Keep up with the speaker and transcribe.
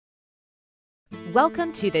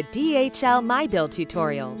Welcome to the DHL MyBill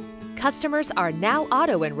tutorial. Customers are now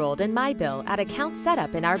auto-enrolled in MyBill at account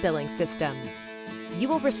setup in our billing system. You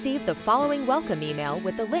will receive the following welcome email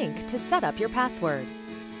with the link to set up your password.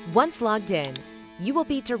 Once logged in, you will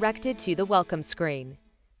be directed to the welcome screen.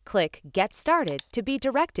 Click Get Started to be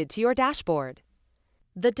directed to your dashboard.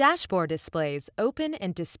 The dashboard displays open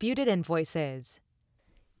and disputed invoices.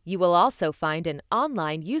 You will also find an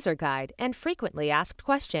online user guide and frequently asked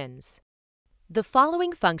questions. The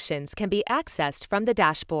following functions can be accessed from the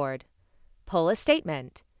dashboard. Pull a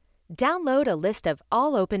statement. Download a list of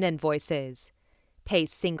all open invoices. Pay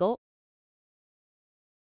single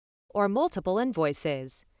or multiple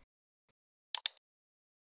invoices.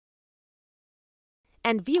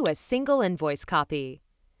 And view a single invoice copy.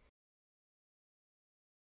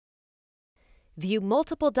 View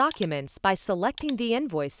multiple documents by selecting the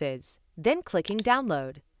invoices, then clicking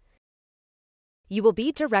Download. You will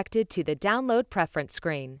be directed to the Download Preference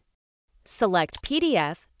screen. Select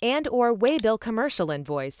PDF and/or Waybill Commercial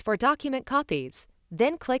Invoice for document copies,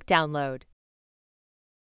 then click Download.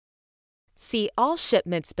 See all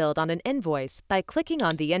shipments billed on an invoice by clicking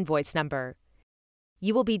on the invoice number.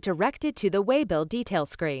 You will be directed to the Waybill Detail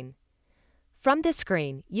screen. From this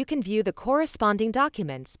screen, you can view the corresponding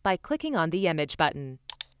documents by clicking on the Image button.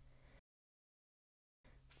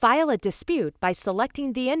 File a dispute by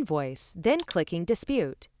selecting the invoice, then clicking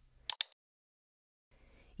Dispute.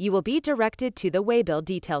 You will be directed to the Waybill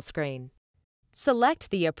Detail screen. Select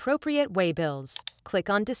the appropriate waybills, click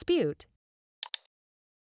on Dispute,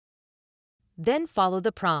 then follow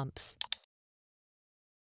the prompts.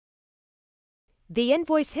 The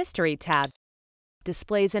Invoice History tab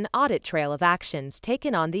displays an audit trail of actions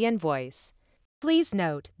taken on the invoice. Please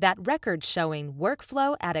note that records showing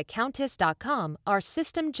workflow@accountis.com are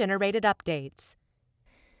system-generated updates.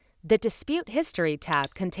 The Dispute History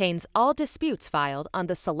tab contains all disputes filed on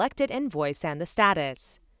the selected invoice and the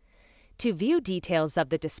status. To view details of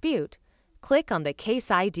the dispute, click on the case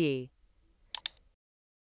ID.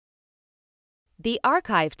 The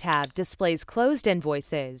Archive tab displays closed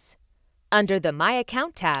invoices. Under the My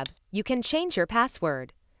Account tab, you can change your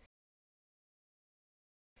password.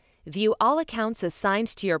 View all accounts assigned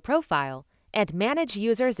to your profile and manage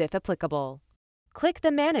users if applicable. Click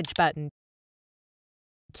the Manage button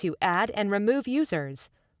to add and remove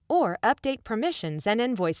users or update permissions and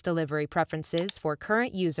invoice delivery preferences for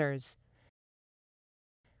current users.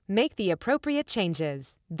 Make the appropriate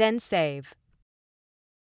changes, then save.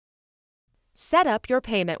 Set up your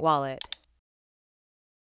payment wallet.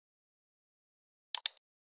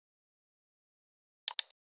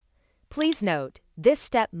 Please note, this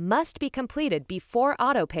step must be completed before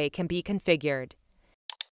AutoPay can be configured.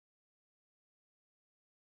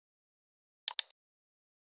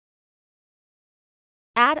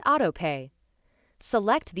 Add AutoPay.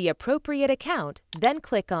 Select the appropriate account, then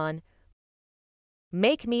click on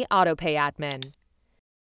Make Me AutoPay Admin.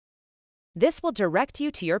 This will direct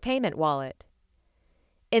you to your payment wallet.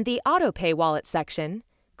 In the AutoPay Wallet section,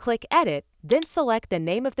 click Edit, then select the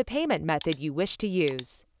name of the payment method you wish to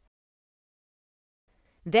use.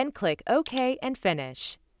 Then click OK and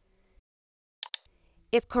Finish.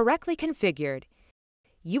 If correctly configured,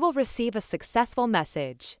 you will receive a successful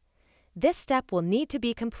message. This step will need to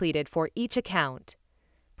be completed for each account.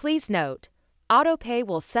 Please note, AutoPay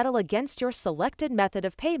will settle against your selected method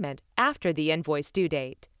of payment after the invoice due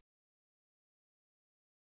date.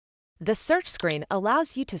 The search screen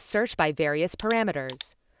allows you to search by various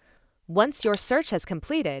parameters. Once your search has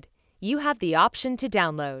completed, you have the option to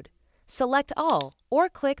download. Select All or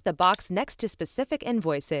click the box next to specific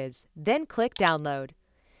invoices, then click Download.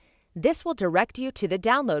 This will direct you to the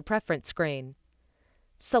Download Preference screen.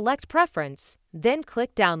 Select Preference, then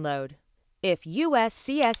click Download. If US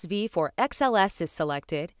CSV for XLS is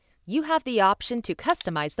selected, you have the option to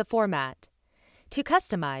customize the format. To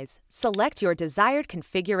customize, select your desired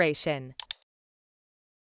configuration.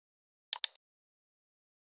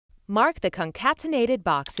 Mark the concatenated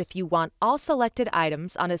box if you want all selected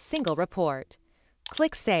items on a single report.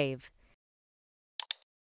 Click Save.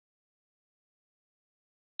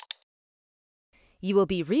 You will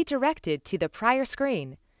be redirected to the prior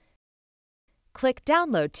screen. Click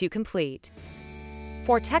Download to complete.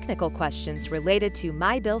 For technical questions related to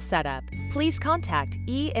MyBill setup, please contact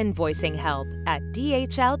e-invoicing help at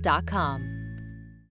dhl.com.